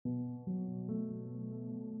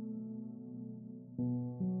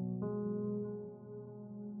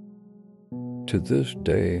To this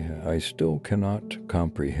day, I still cannot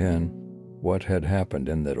comprehend what had happened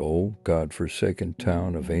in that old God-forsaken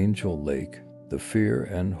town of Angel Lake. The fear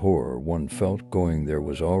and horror one felt going there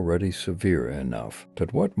was already severe enough,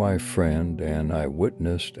 but what my friend and I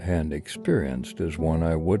witnessed and experienced is one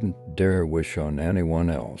I wouldn't dare wish on anyone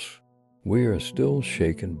else. We are still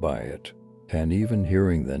shaken by it, and even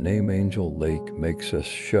hearing the name Angel Lake makes us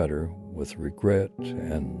shudder with regret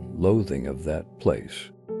and loathing of that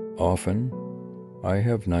place. Often, I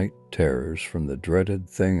have night terrors from the dreaded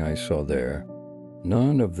thing I saw there.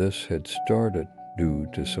 None of this had started due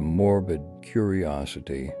to some morbid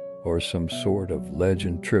curiosity or some sort of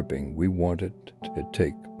legend tripping we wanted to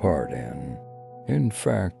take part in. In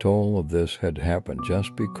fact, all of this had happened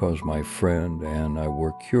just because my friend and I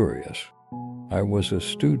were curious. I was a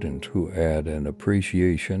student who had an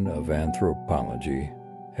appreciation of anthropology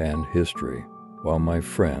and history, while my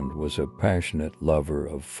friend was a passionate lover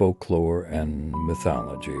of folklore and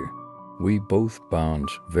mythology. We both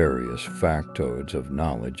bounced various factoids of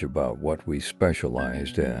knowledge about what we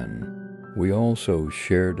specialized in. We also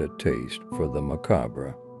shared a taste for the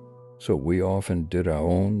macabre, so we often did our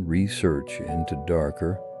own research into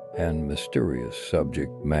darker and mysterious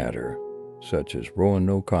subject matter, such as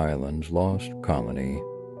Roanoke Island's lost colony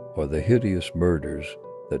or the hideous murders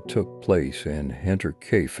that took place in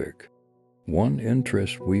Hinterkaifeck. One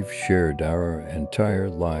interest we've shared our entire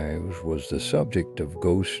lives was the subject of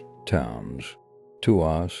ghost towns. To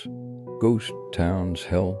us, ghost towns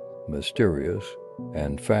held mysterious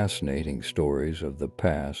and fascinating stories of the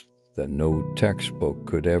past that no textbook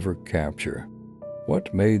could ever capture.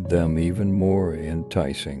 What made them even more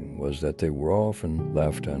enticing was that they were often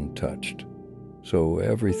left untouched, so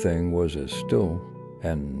everything was as still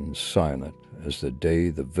and silent as the day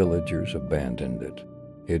the villagers abandoned it.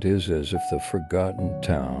 It is as if the forgotten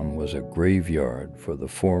town was a graveyard for the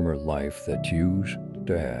former life that used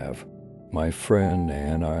to have. My friend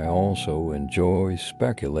and I also enjoy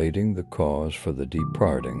speculating the cause for the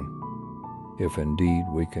departing, if indeed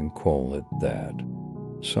we can call it that.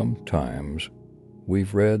 Sometimes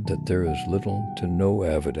we've read that there is little to no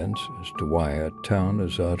evidence as to why a town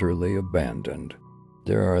is utterly abandoned.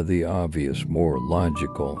 There are the obvious, more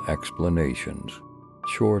logical explanations: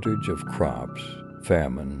 shortage of crops,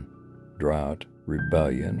 famine, drought,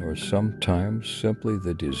 rebellion, or sometimes simply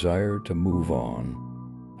the desire to move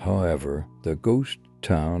on. However, the ghost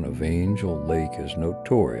town of Angel Lake is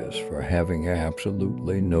notorious for having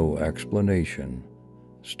absolutely no explanation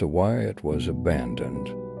as to why it was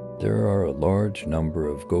abandoned. There are a large number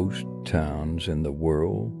of ghost towns in the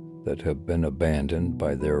world that have been abandoned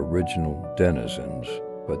by their original denizens,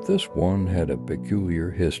 but this one had a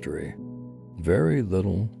peculiar history. Very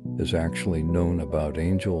little is actually known about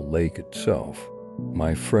Angel Lake itself.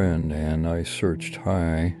 My friend and I searched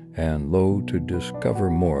high and low to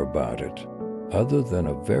discover more about it, other than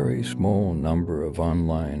a very small number of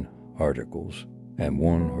online articles and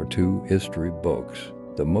one or two history books.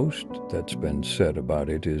 The most that's been said about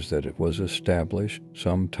it is that it was established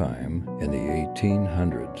sometime in the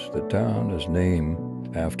 1800s. The town is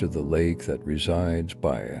named after the lake that resides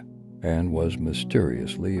by it and was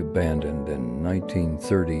mysteriously abandoned in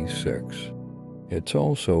 1936. It's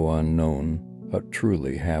also unknown what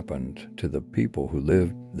truly happened to the people who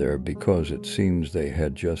lived there, because it seems they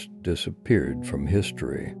had just disappeared from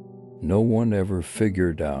history. No one ever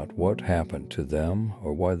figured out what happened to them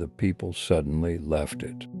or why the people suddenly left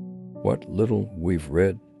it. What little we've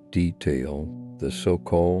read detail the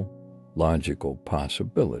so-called logical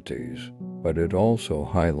possibilities, but it also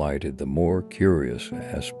highlighted the more curious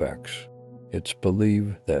aspects. It's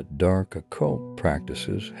believed that dark occult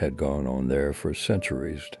practices had gone on there for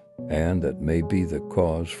centuries, and that may be the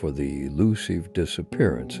cause for the elusive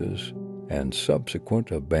disappearances and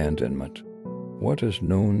subsequent abandonment. What is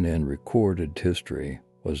known in recorded history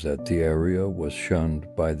was that the area was shunned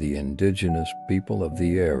by the indigenous people of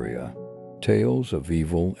the area. Tales of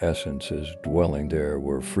evil essences dwelling there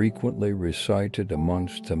were frequently recited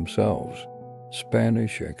amongst themselves.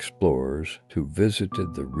 Spanish explorers who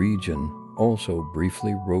visited the region also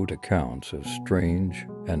briefly wrote accounts of strange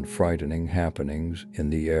and frightening happenings in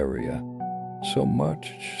the area, so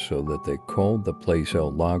much so that they called the place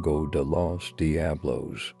El Lago de los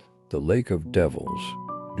Diablos, the Lake of Devils,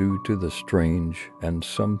 due to the strange and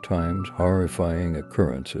sometimes horrifying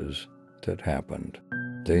occurrences that happened.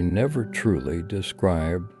 They never truly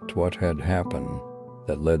described what had happened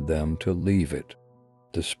that led them to leave it.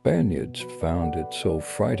 The Spaniards found it so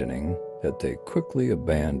frightening that they quickly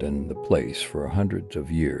abandoned the place for hundreds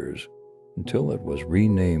of years, until it was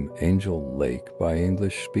renamed Angel Lake by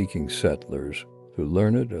English-speaking settlers who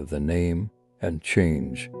learned of the name and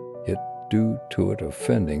changed it due to it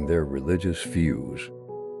offending their religious views.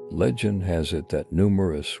 Legend has it that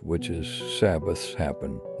numerous witches' Sabbaths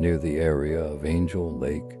happen near the area of Angel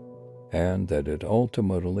Lake, and that it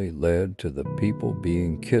ultimately led to the people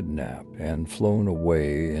being kidnapped and flown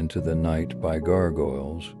away into the night by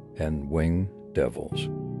gargoyles and winged devils.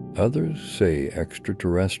 Others say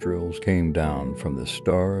extraterrestrials came down from the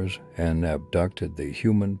stars and abducted the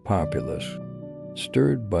human populace.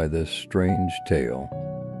 Stirred by this strange tale,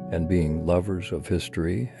 and being lovers of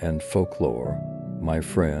history and folklore, my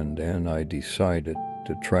friend and I decided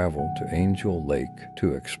to travel to Angel Lake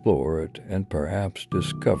to explore it and perhaps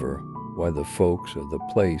discover why the folks of the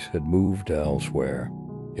place had moved elsewhere.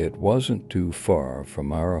 It wasn't too far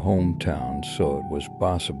from our hometown, so it was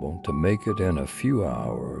possible to make it in a few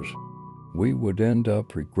hours. We would end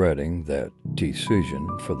up regretting that decision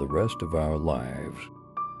for the rest of our lives.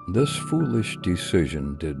 This foolish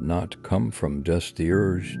decision did not come from just the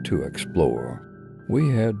urge to explore. We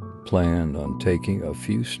had planned on taking a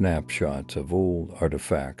few snapshots of old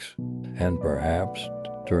artifacts and perhaps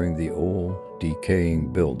touring the old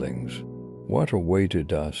decaying buildings. What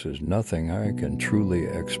awaited us is nothing I can truly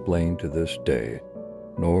explain to this day,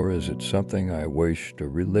 nor is it something I wish to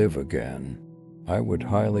relive again. I would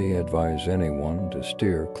highly advise anyone to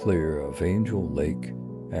steer clear of Angel Lake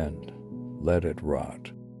and let it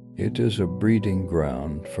rot. It is a breeding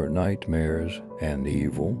ground for nightmares and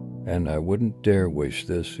evil, and I wouldn't dare wish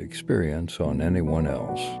this experience on anyone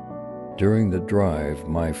else. During the drive,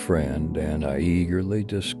 my friend and I eagerly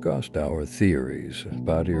discussed our theories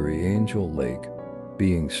about Erie Angel Lake.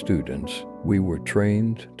 Being students, we were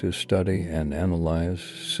trained to study and analyze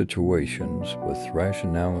situations with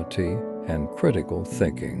rationality and critical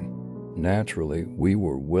thinking. Naturally, we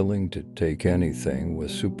were willing to take anything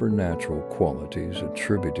with supernatural qualities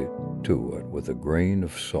attributed to it with a grain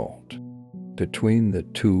of salt. Between the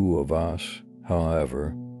two of us,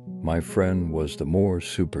 however, my friend was the more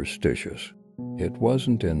superstitious. It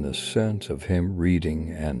wasn't in the sense of him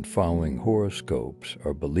reading and following horoscopes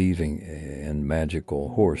or believing in magical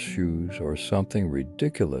horseshoes or something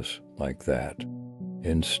ridiculous like that.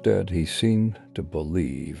 Instead, he seemed to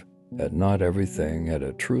believe that not everything had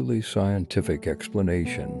a truly scientific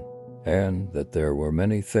explanation, and that there were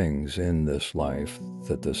many things in this life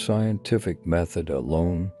that the scientific method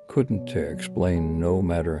alone couldn't explain, no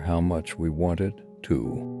matter how much we wanted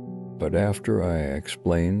to. But after I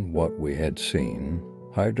explained what we had seen,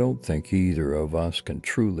 I don't think either of us can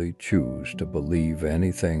truly choose to believe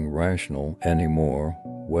anything rational anymore,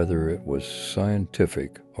 whether it was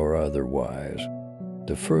scientific or otherwise.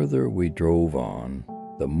 The further we drove on,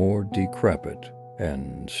 the more decrepit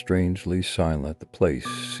and strangely silent the place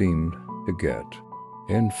seemed to get.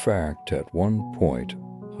 In fact, at one point,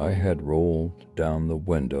 I had rolled down the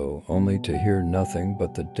window only to hear nothing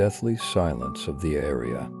but the deathly silence of the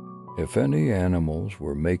area. If any animals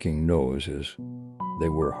were making noises, they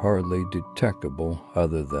were hardly detectable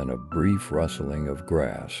other than a brief rustling of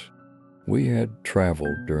grass. We had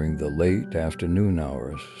traveled during the late afternoon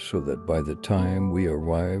hours, so that by the time we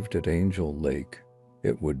arrived at Angel Lake,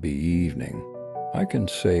 it would be evening. I can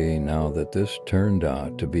say now that this turned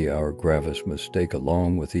out to be our gravest mistake,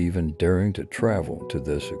 along with even daring to travel to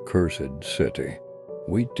this accursed city.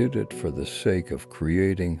 We did it for the sake of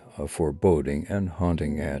creating a foreboding and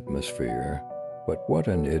haunting atmosphere, but what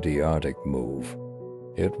an idiotic move.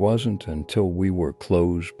 It wasn't until we were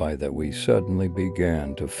close by that we suddenly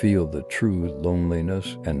began to feel the true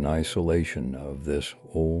loneliness and isolation of this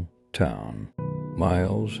old town.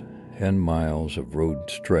 Miles and miles of road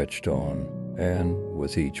stretched on, and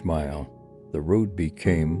with each mile, the road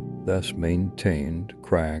became less maintained,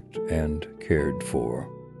 cracked, and cared for.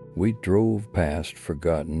 We drove past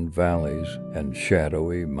forgotten valleys and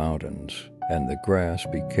shadowy mountains, and the grass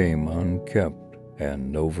became unkempt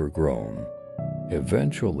and overgrown.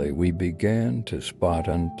 Eventually, we began to spot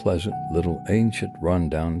unpleasant little ancient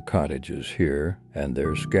rundown cottages here and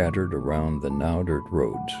there scattered around the now dirt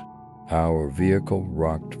roads. Our vehicle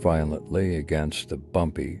rocked violently against the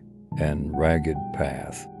bumpy and ragged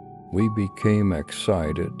path. We became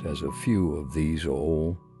excited as a few of these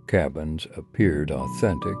old cabins appeared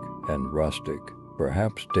authentic and rustic,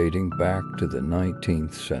 perhaps dating back to the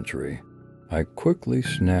 19th century. I quickly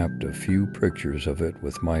snapped a few pictures of it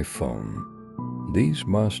with my phone. These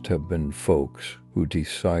must have been folks who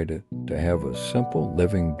decided to have a simple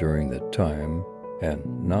living during the time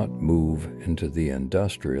and not move into the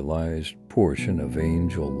industrialized portion of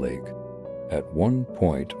Angel Lake. At one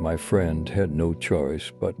point, my friend had no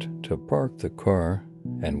choice but to park the car,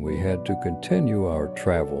 and we had to continue our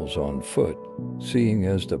travels on foot, seeing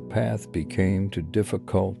as the path became too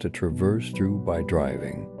difficult to traverse through by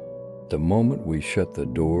driving. The moment we shut the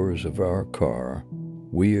doors of our car,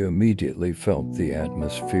 we immediately felt the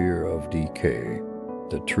atmosphere of decay.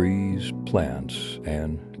 The trees, plants,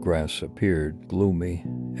 and grass appeared gloomy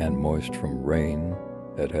and moist from rain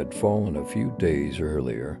that had fallen a few days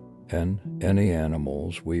earlier, and any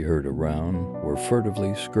animals we heard around were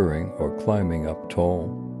furtively scurrying or climbing up tall,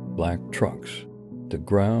 black trucks. The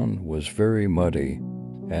ground was very muddy,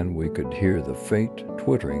 and we could hear the faint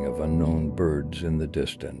twittering of unknown birds in the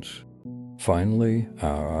distance. Finally,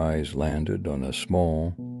 our eyes landed on a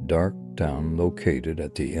small, dark town located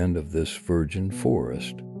at the end of this virgin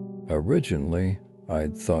forest. Originally,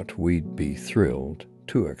 I'd thought we'd be thrilled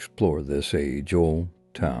to explore this age-old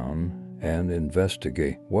town and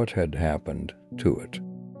investigate what had happened to it.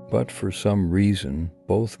 But for some reason,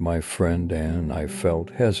 both my friend and I felt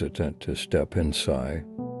hesitant to step inside.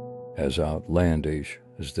 As outlandish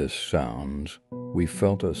as this sounds, we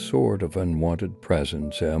felt a sort of unwanted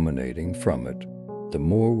presence emanating from it. The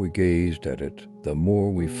more we gazed at it, the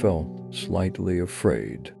more we felt slightly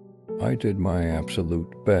afraid. I did my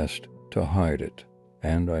absolute best to hide it,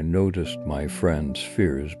 and I noticed my friend's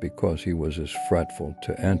fears because he was as fretful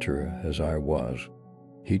to enter as I was.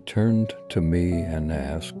 He turned to me and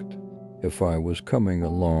asked if I was coming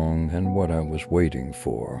along and what I was waiting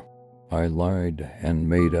for. I lied and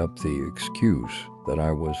made up the excuse that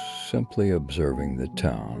I was simply observing the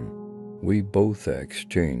town. We both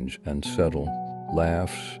exchanged unsettled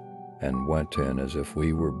laughs and went in as if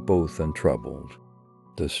we were both untroubled.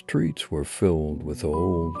 The streets were filled with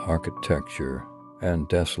old architecture and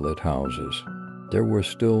desolate houses. There were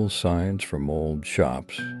still signs from old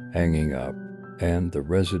shops hanging up, and the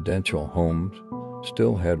residential homes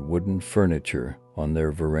still had wooden furniture on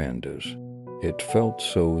their verandas. It felt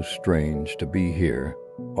so strange to be here.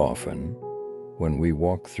 Often, when we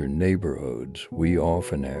walk through neighborhoods, we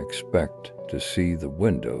often expect to see the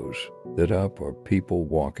windows lit up or people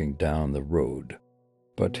walking down the road.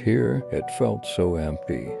 But here it felt so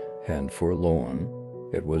empty and forlorn.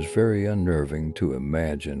 It was very unnerving to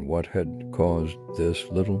imagine what had caused this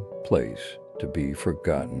little place to be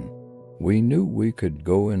forgotten. We knew we could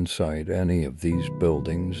go inside any of these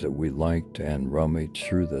buildings that we liked and rummage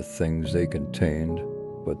through the things they contained,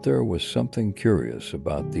 but there was something curious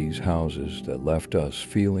about these houses that left us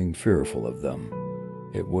feeling fearful of them.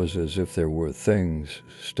 It was as if there were things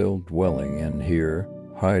still dwelling in here,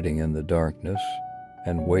 hiding in the darkness,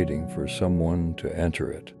 and waiting for someone to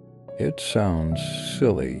enter it. It sounds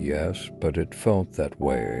silly, yes, but it felt that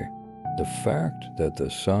way. The fact that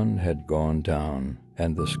the sun had gone down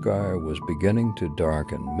and the sky was beginning to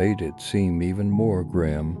darken made it seem even more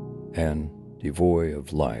grim and devoid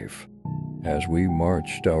of life. As we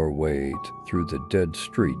marched our way through the dead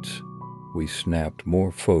streets, we snapped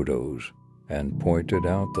more photos and pointed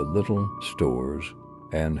out the little stores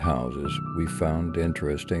and houses we found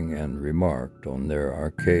interesting and remarked on their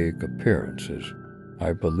archaic appearances.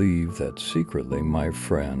 I believe that secretly my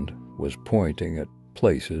friend was pointing at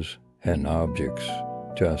places and objects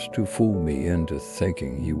just to fool me into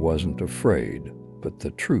thinking he wasn't afraid, but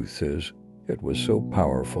the truth is, it was so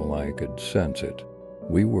powerful I could sense it.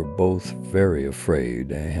 We were both very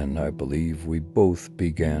afraid, and I believe we both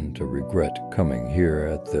began to regret coming here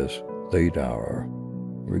at this late hour.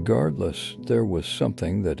 Regardless, there was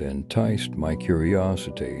something that enticed my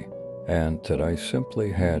curiosity, and that I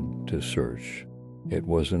simply had to search. It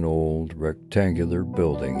was an old rectangular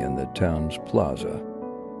building in the town's plaza.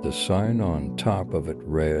 The sign on top of it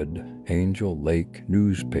read, Angel Lake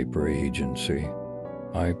Newspaper Agency.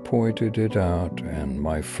 I pointed it out, and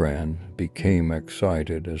my friend became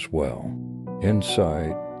excited as well.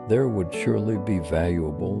 Inside, there would surely be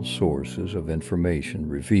valuable sources of information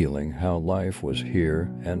revealing how life was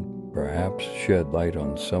here and perhaps shed light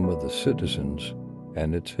on some of the citizens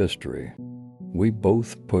and its history. We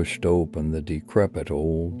both pushed open the decrepit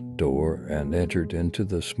old door and entered into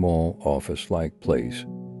the small office-like place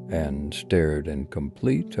and stared in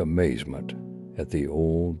complete amazement at the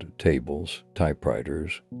old tables,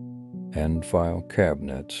 typewriters, and file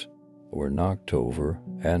cabinets were knocked over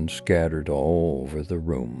and scattered all over the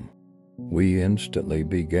room. We instantly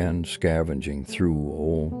began scavenging through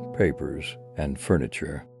old papers and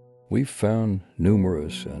furniture. We found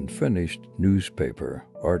numerous unfinished newspaper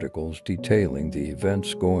articles detailing the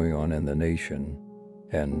events going on in the nation,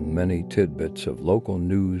 and many tidbits of local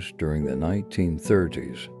news during the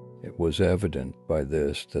 1930s. It was evident by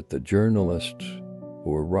this that the journalists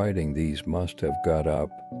who were writing these must have got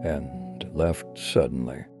up and left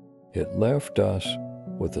suddenly. It left us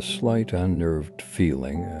with a slight unnerved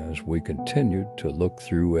feeling as we continued to look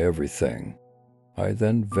through everything. I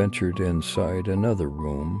then ventured inside another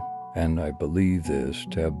room and I believe this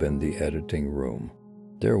to have been the editing room.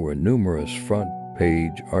 There were numerous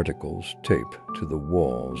front-page articles taped to the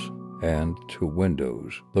walls and to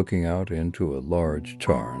windows looking out into a large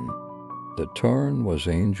tarn. The tarn was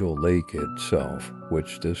Angel Lake itself,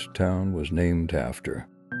 which this town was named after.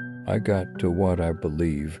 I got to what I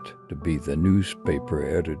believed to be the newspaper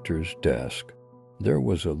editor's desk. There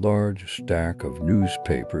was a large stack of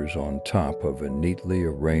newspapers on top of it, neatly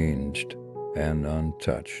arranged and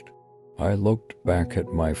untouched. I looked back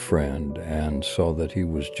at my friend and saw that he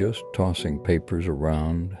was just tossing papers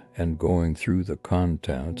around and going through the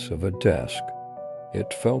contents of a desk.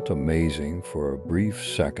 It felt amazing. For a brief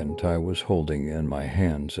second I was holding in my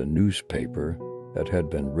hands a newspaper that had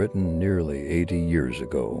been written nearly 80 years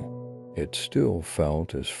ago. It still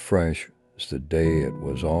felt as fresh as the day it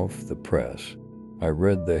was off the press. I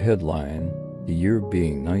read the headline, the year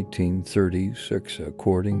being 1936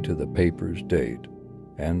 according to the paper's date,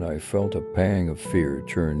 and I felt a pang of fear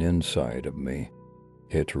churn inside of me.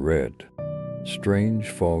 It read, "Strange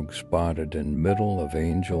fog spotted in middle of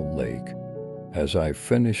Angel Lake." As I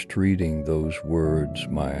finished reading those words,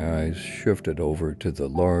 my eyes shifted over to the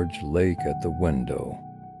large lake at the window.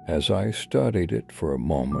 As I studied it for a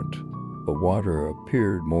moment, the water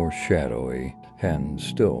appeared more shadowy and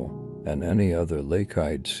still than any other lake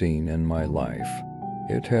I'd seen in my life.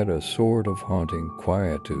 It had a sort of haunting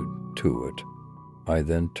quietude to it. I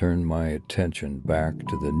then turned my attention back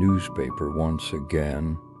to the newspaper once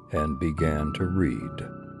again and began to read.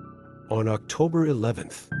 On October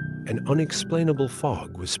 11th, an unexplainable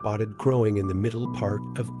fog was spotted growing in the middle part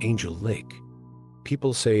of Angel Lake.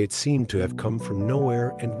 People say it seemed to have come from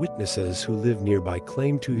nowhere, and witnesses who live nearby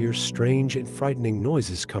claim to hear strange and frightening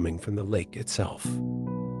noises coming from the lake itself.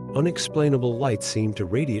 Unexplainable light seemed to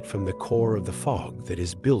radiate from the core of the fog that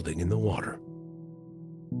is building in the water.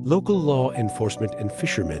 Local law enforcement and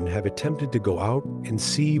fishermen have attempted to go out and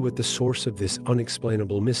see what the source of this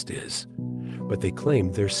unexplainable mist is, but they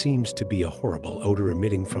claim there seems to be a horrible odor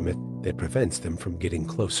emitting from it that prevents them from getting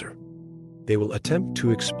closer. They will attempt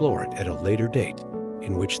to explore it at a later date,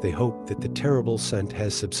 in which they hope that the terrible scent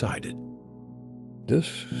has subsided. This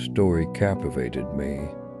story captivated me.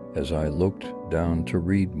 As I looked down to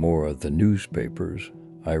read more of the newspapers,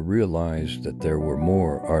 I realized that there were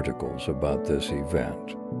more articles about this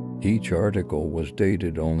event. Each article was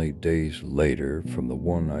dated only days later from the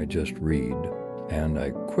one I just read, and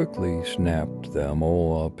I quickly snapped them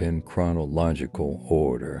all up in chronological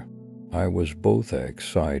order. I was both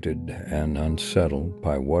excited and unsettled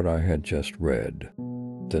by what I had just read.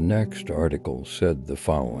 The next article said the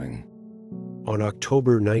following. On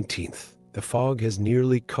October 19th, the fog has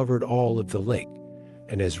nearly covered all of the lake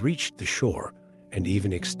and has reached the shore and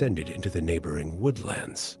even extended into the neighboring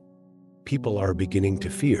woodlands. People are beginning to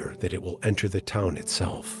fear that it will enter the town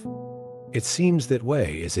itself. It seems that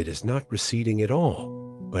way, as it is not receding at all,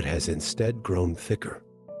 but has instead grown thicker.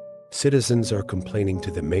 Citizens are complaining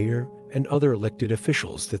to the mayor and other elected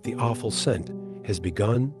officials that the awful scent has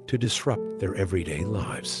begun to disrupt their everyday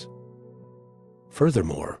lives.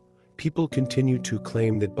 Furthermore, people continue to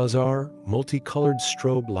claim that bizarre, multicolored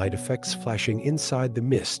strobe light effects flashing inside the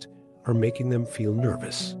mist are making them feel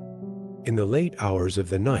nervous. In the late hours of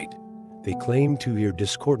the night, they claim to hear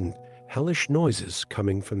discordant, hellish noises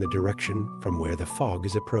coming from the direction from where the fog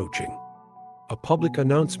is approaching. A public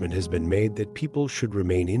announcement has been made that people should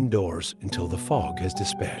remain indoors until the fog has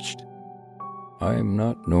dispatched. I am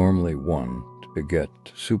not normally one to get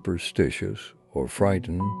superstitious or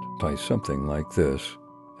frightened by something like this,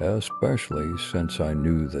 especially since I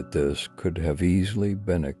knew that this could have easily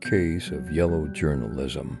been a case of yellow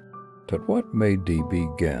journalism. But what made me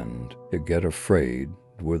begin to get afraid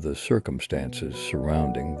were the circumstances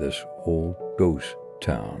surrounding this old ghost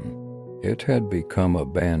town. It had become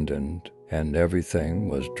abandoned, and everything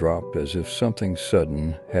was dropped as if something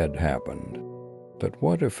sudden had happened. But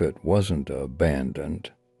what if it wasn't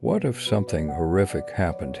abandoned? What if something horrific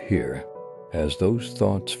happened here? As those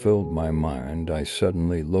thoughts filled my mind, I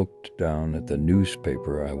suddenly looked down at the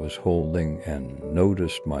newspaper I was holding and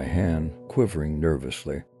noticed my hand quivering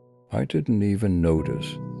nervously. I didn't even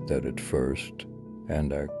notice that at first,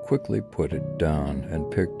 and I quickly put it down and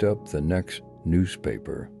picked up the next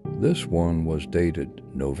newspaper. This one was dated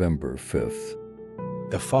November 5th.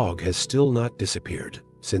 The fog has still not disappeared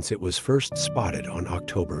since it was first spotted on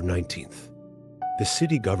October 19th. The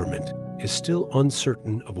city government is still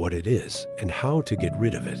uncertain of what it is and how to get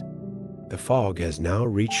rid of it. The fog has now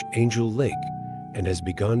reached Angel Lake and has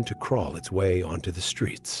begun to crawl its way onto the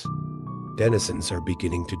streets. Denizens are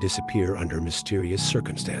beginning to disappear under mysterious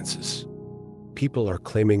circumstances. People are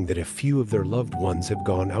claiming that a few of their loved ones have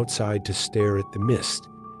gone outside to stare at the mist,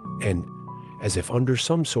 and, as if under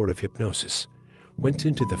some sort of hypnosis, went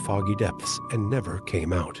into the foggy depths and never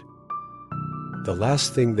came out. The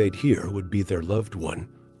last thing they'd hear would be their loved one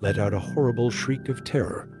let out a horrible shriek of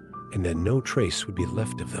terror, and then no trace would be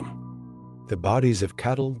left of them. The bodies of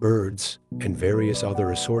cattle, birds, and various other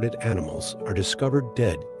assorted animals are discovered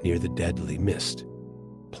dead near the deadly mist.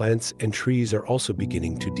 Plants and trees are also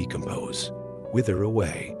beginning to decompose, wither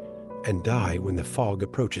away, and die when the fog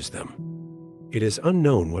approaches them. It is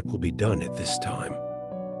unknown what will be done at this time.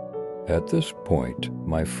 At this point,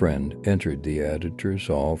 my friend entered the editor's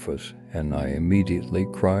office, and I immediately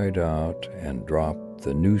cried out and dropped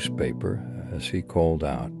the newspaper as he called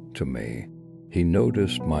out to me. He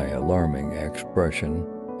noticed my alarming expression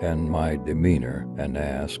and my demeanor and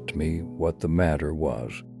asked me what the matter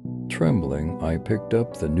was. Trembling, I picked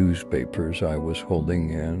up the newspapers I was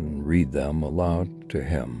holding and read them aloud to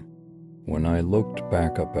him. When I looked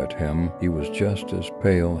back up at him, he was just as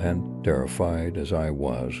pale and terrified as I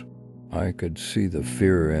was. I could see the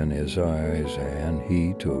fear in his eyes, and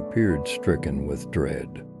he too appeared stricken with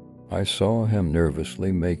dread. I saw him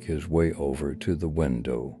nervously make his way over to the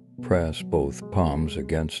window, press both palms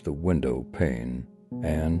against the window pane,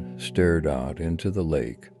 and stared out into the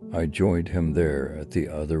lake. I joined him there at the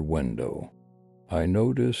other window. I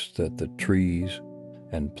noticed that the trees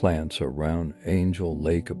and plants around Angel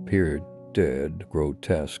Lake appeared dead,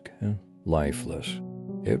 grotesque, and lifeless.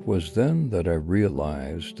 It was then that I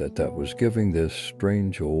realized that was giving this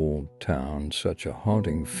strange old town such a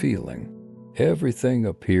haunting feeling. Everything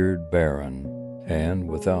appeared barren and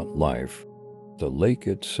without life. The lake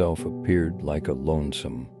itself appeared like a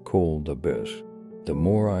lonesome, cold abyss. The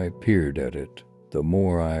more I peered at it, the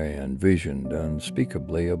more I envisioned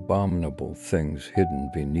unspeakably abominable things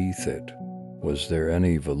hidden beneath it. Was there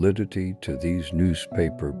any validity to these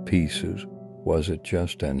newspaper pieces? Was it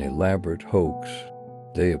just an elaborate hoax?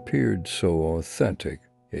 They appeared so authentic,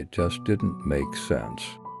 it just didn't make sense.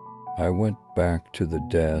 I went back to the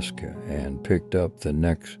desk and picked up the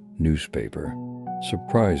next newspaper.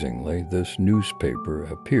 Surprisingly, this newspaper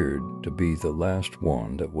appeared to be the last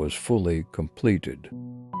one that was fully completed.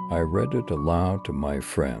 I read it aloud to my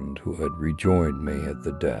friend who had rejoined me at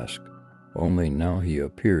the desk, only now he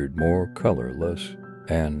appeared more colorless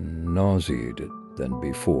and nauseated than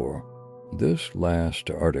before. This last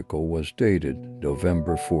article was dated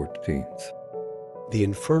November 14th. The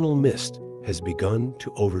infernal mist has begun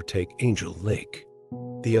to overtake Angel Lake.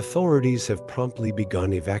 The authorities have promptly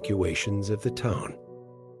begun evacuations of the town.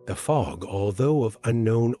 The fog, although of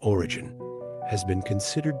unknown origin, has been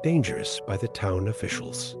considered dangerous by the town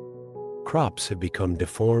officials. Crops have become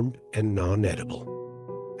deformed and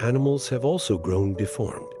non-edible. Animals have also grown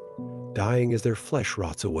deformed, dying as their flesh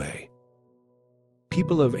rots away.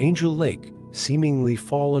 People of Angel Lake seemingly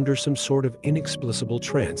fall under some sort of inexplicable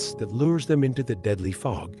trance that lures them into the deadly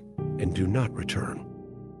fog and do not return.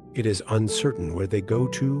 It is uncertain where they go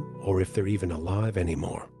to or if they're even alive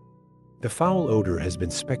anymore. The foul odor has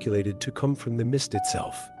been speculated to come from the mist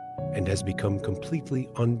itself and has become completely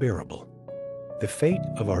unbearable. The fate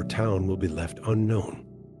of our town will be left unknown.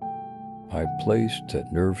 I placed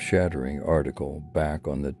that nerve-shattering article back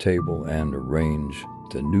on the table and arranged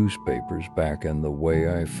the newspapers back in the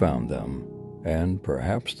way I found them, and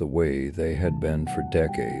perhaps the way they had been for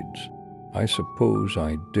decades. I suppose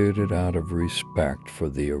I did it out of respect for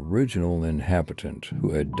the original inhabitant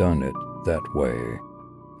who had done it that way.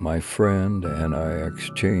 My friend and I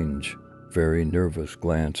exchanged very nervous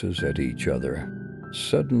glances at each other.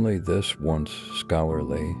 Suddenly, this once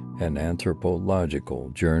scholarly and anthropological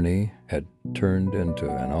journey had turned into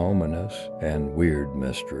an ominous and weird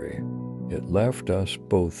mystery. It left us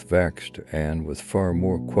both vexed and with far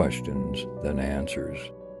more questions than answers.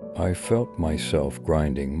 I felt myself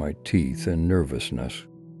grinding my teeth in nervousness.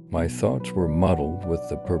 My thoughts were muddled with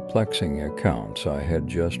the perplexing accounts I had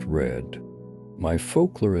just read. My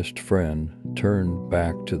folklorist friend turned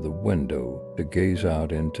back to the window to gaze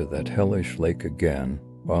out into that hellish lake again,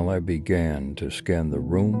 while I began to scan the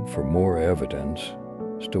room for more evidence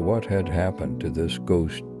as to what had happened to this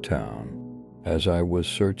ghost town. As I was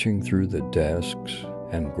searching through the desks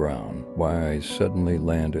and ground, why I suddenly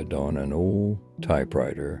landed on an old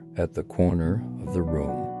typewriter at the corner of the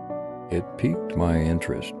room. It piqued my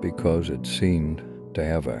interest because it seemed to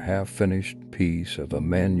have a half-finished piece of a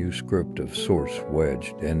manuscript of sorts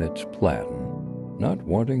wedged in its platen. Not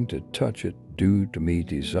wanting to touch it due to me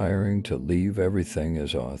desiring to leave everything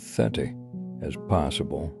as authentic as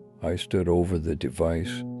possible, I stood over the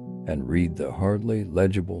device and read the hardly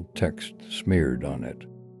legible text smeared on it.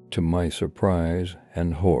 To my surprise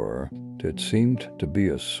and horror, it seemed to be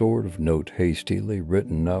a sort of note hastily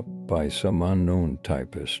written up by some unknown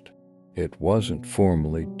typist. It wasn't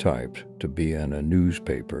formally typed to be in a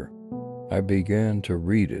newspaper. I began to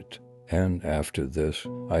read it, and after this,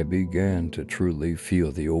 I began to truly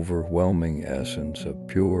feel the overwhelming essence of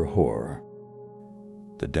pure horror.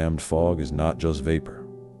 The damned fog is not just vapor.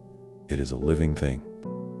 It is a living thing.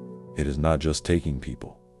 It is not just taking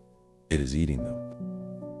people. It is eating them.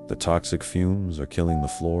 The toxic fumes are killing the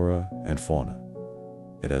flora and fauna.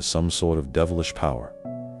 It has some sort of devilish power.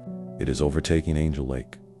 It is overtaking Angel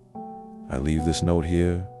Lake. I leave this note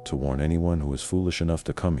here to warn anyone who is foolish enough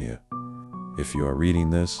to come here. If you are reading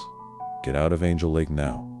this, get out of Angel Lake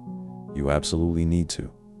now. You absolutely need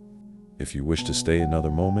to. If you wish to stay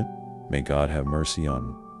another moment, may God have mercy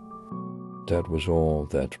on. That was all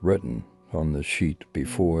that's written on the sheet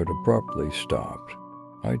before it abruptly stopped.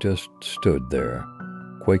 I just stood there,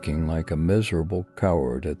 quaking like a miserable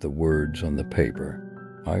coward at the words on the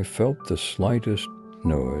paper. I felt the slightest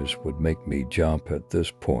noise would make me jump at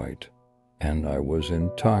this point, and I was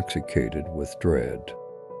intoxicated with dread.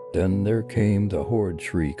 Then there came the horrid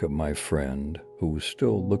shriek of my friend, who was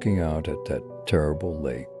still looking out at that terrible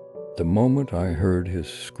lake. The moment I heard his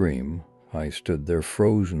scream, I stood there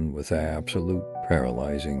frozen with absolute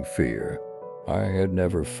paralyzing fear. I had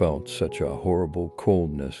never felt such a horrible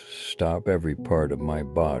coldness stop every part of my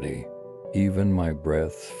body. Even my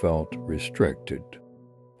breath felt restricted.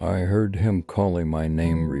 I heard him calling my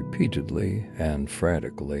name repeatedly and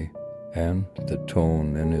frantically, and the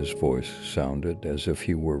tone in his voice sounded as if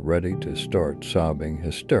he were ready to start sobbing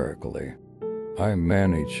hysterically. I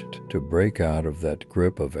managed to break out of that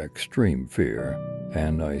grip of extreme fear,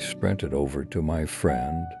 and I sprinted over to my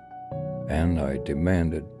friend, and I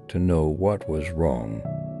demanded to know what was wrong.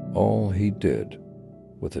 All he did,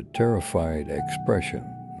 with a terrified expression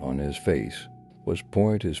on his face, was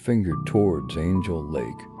point his finger towards Angel Lake.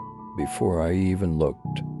 Before I even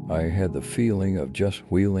looked, I had the feeling of just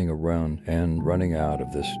wheeling around and running out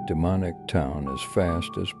of this demonic town as fast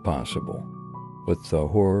as possible. With the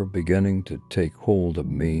horror beginning to take hold of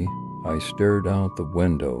me, I stared out the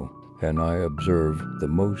window and I observed the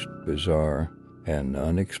most bizarre and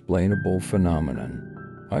unexplainable phenomenon.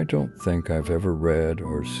 I don't think I've ever read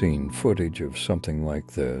or seen footage of something like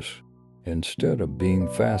this. Instead of being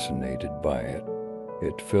fascinated by it,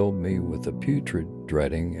 it filled me with a putrid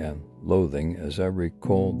dreading and loathing as I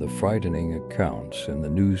recalled the frightening accounts in the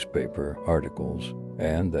newspaper articles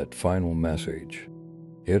and that final message.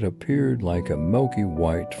 It appeared like a milky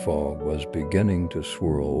white fog was beginning to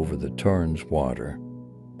swirl over the tarn's water,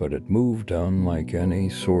 but it moved unlike any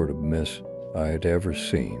sort of mist I had ever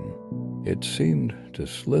seen. It seemed to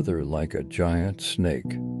slither like a giant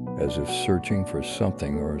snake, as if searching for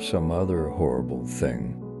something or some other horrible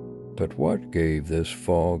thing. But what gave this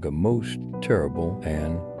fog a most terrible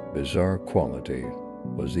and bizarre quality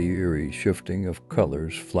was the eerie shifting of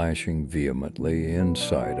colors flashing vehemently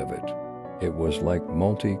inside of it. It was like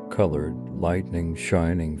multicolored lightning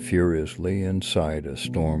shining furiously inside a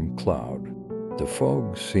storm cloud. The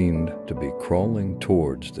fog seemed to be crawling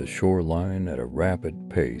towards the shoreline at a rapid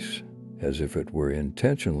pace, as if it were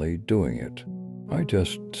intentionally doing it. I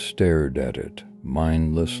just stared at it,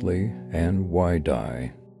 mindlessly and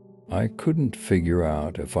wide-eyed. I couldn't figure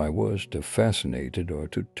out if I was too fascinated or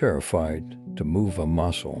too terrified to move a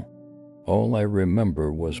muscle. All I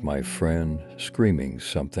remember was my friend screaming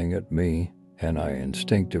something at me, and I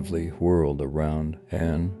instinctively whirled around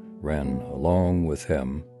and ran along with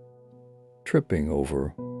him, tripping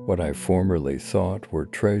over what I formerly thought were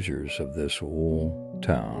treasures of this old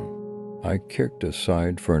town. I kicked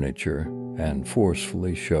aside furniture and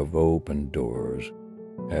forcefully shoved open doors.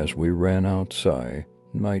 As we ran outside,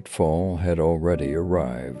 nightfall had already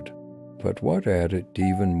arrived. But what added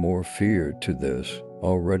even more fear to this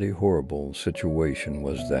already horrible situation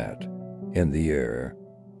was that, in the air,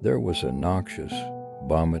 there was a noxious,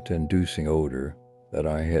 vomit-inducing odor that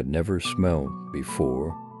I had never smelled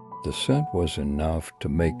before. The scent was enough to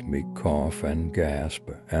make me cough and gasp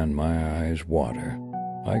and my eyes water.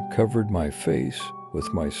 I covered my face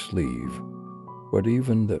with my sleeve, but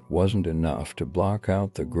even that wasn't enough to block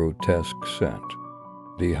out the grotesque scent.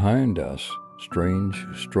 Behind us, strange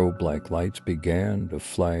strobe-like lights began to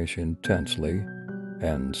flash intensely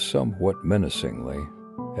and somewhat menacingly,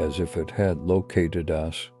 as if it had located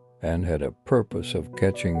us and had a purpose of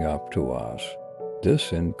catching up to us.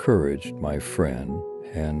 This encouraged my friend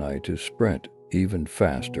and I to sprint even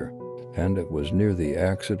faster, and it was near the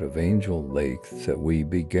exit of Angel Lake that we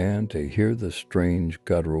began to hear the strange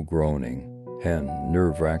guttural groaning and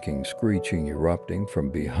nerve-wracking screeching erupting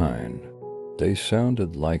from behind. They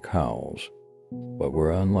sounded like howls, but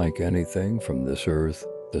were unlike anything from this earth.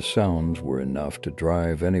 The sounds were enough to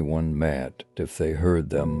drive anyone mad if they heard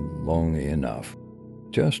them long enough.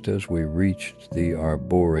 Just as we reached the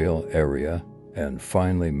arboreal area and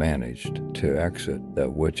finally managed to exit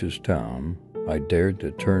that witch's town, I dared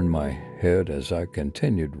to turn my head as I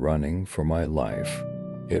continued running for my life.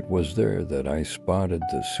 It was there that I spotted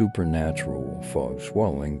the supernatural fog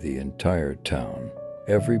swallowing the entire town,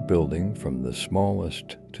 every building from the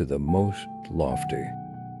smallest to the most lofty.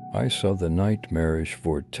 I saw the nightmarish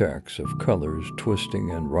vortex of colors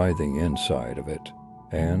twisting and writhing inside of it,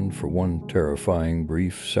 and for one terrifying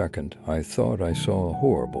brief second I thought I saw a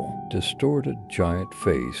horrible, distorted giant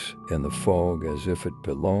face in the fog, as if it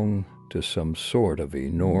belonged to some sort of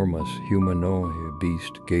enormous humanoid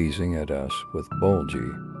beast gazing at us with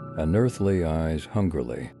bulgy, unearthly eyes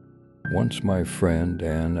hungrily. Once my friend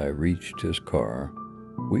and I reached his car,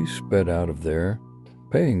 we sped out of there,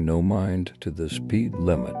 paying no mind to the speed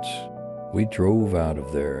limits. We drove out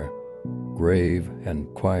of there, grave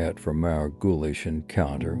and quiet from our ghoulish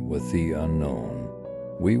encounter with the unknown.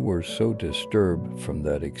 We were so disturbed from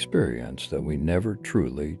that experience that we never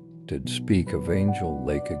truly did speak of Angel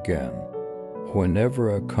Lake again.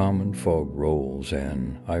 Whenever a common fog rolls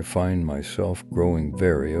in, I find myself growing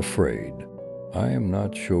very afraid. I am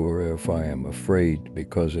not sure if I am afraid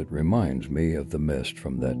because it reminds me of the mist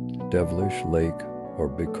from that devilish lake, or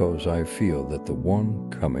because I feel that the one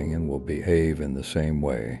coming in will behave in the same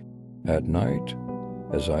way. At night,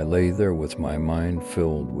 as I lay there with my mind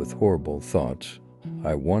filled with horrible thoughts,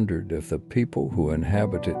 I wondered if the people who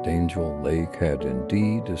inhabited Angel Lake had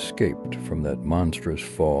indeed escaped from that monstrous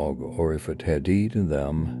fog, or if it had eaten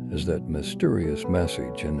them, as that mysterious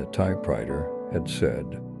message in the typewriter had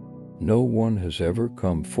said. No one has ever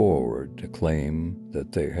come forward to claim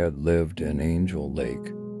that they had lived in Angel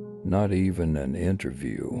Lake, not even an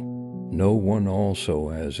interview. No one also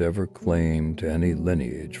has ever claimed any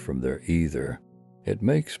lineage from there either. It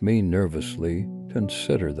makes me nervously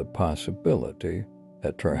consider the possibility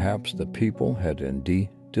that perhaps the people had indeed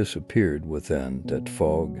disappeared within that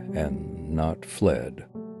fog and not fled.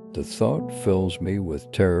 The thought fills me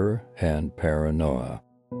with terror and paranoia.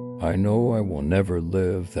 I know I will never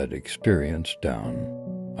live that experience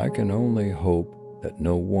down. I can only hope that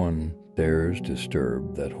no one dares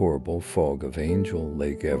disturb that horrible fog of Angel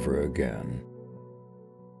Lake ever again.